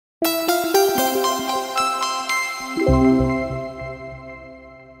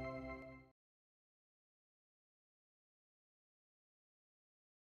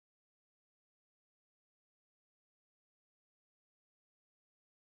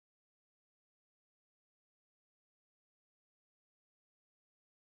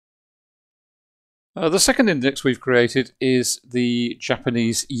The second index we've created is the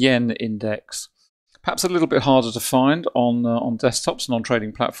Japanese yen index. Perhaps a little bit harder to find on desktops and on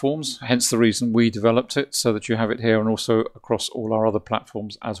trading platforms, hence the reason we developed it, so that you have it here and also across all our other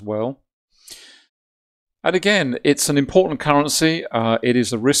platforms as well. And again, it's an important currency. It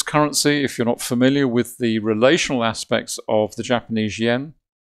is a risk currency if you're not familiar with the relational aspects of the Japanese yen.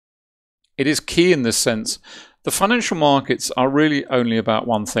 It is key in this sense. The financial markets are really only about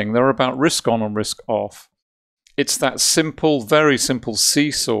one thing. They're about risk on and risk off. It's that simple, very simple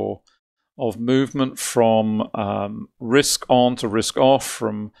seesaw of movement from risk on to risk off,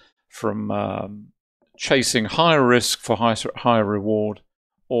 from chasing higher risk for higher reward,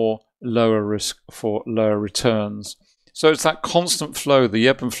 or lower risk for lower returns. So it's that constant flow, the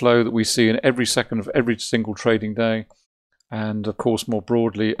ebb and flow that we see in every second of every single trading day, and of course more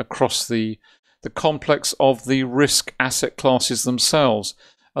broadly across the complex of the risk asset classes themselves.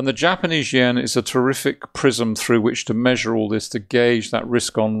 And the Japanese yen is a terrific prism through which to measure all this, to gauge that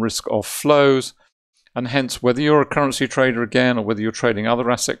risk on, risk off flows. And hence, whether you're a currency trader again, or whether you're trading other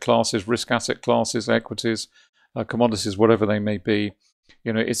asset classes, risk asset classes, equities, commodities, whatever they may be,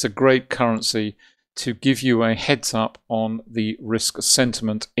 it's a great currency to give you a heads up on the risk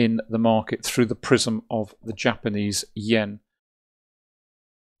sentiment in the market through the prism of the Japanese yen.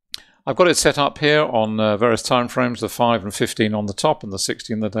 I've got it set up here on various time frames, the 5 and 15 on the top and the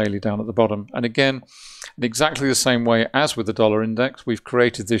 60 and the daily down at the bottom. And again, in exactly the same way as with the dollar index, we've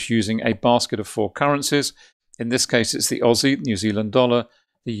created this using a basket of 4 currencies. In this case, it's the Aussie, New Zealand dollar,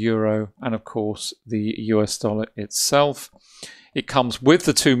 the euro, and of course the US dollar itself. It comes with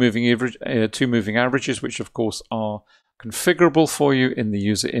the two moving averages, which of course are configurable for you in the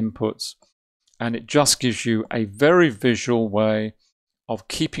user inputs. And it just gives you a very visual way of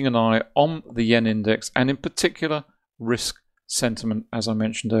keeping an eye on the yen index, and in particular risk sentiment, as I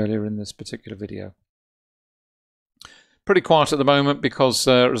mentioned earlier in this particular video. Pretty quiet at the moment because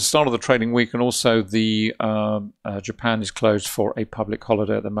at the start of the trading week, and also the Japan is closed for a public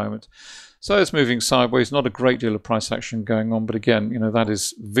holiday at the moment. So it's moving sideways, not a great deal of price action going on, but again, that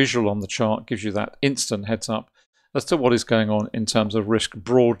is visual on the chart, gives you that instant heads up as to what is going on in terms of risk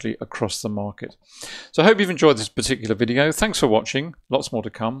broadly across the market. So I hope you've enjoyed this particular video. Thanks for watching. Lots more to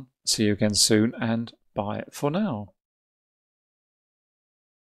come. See you again soon, and bye for now.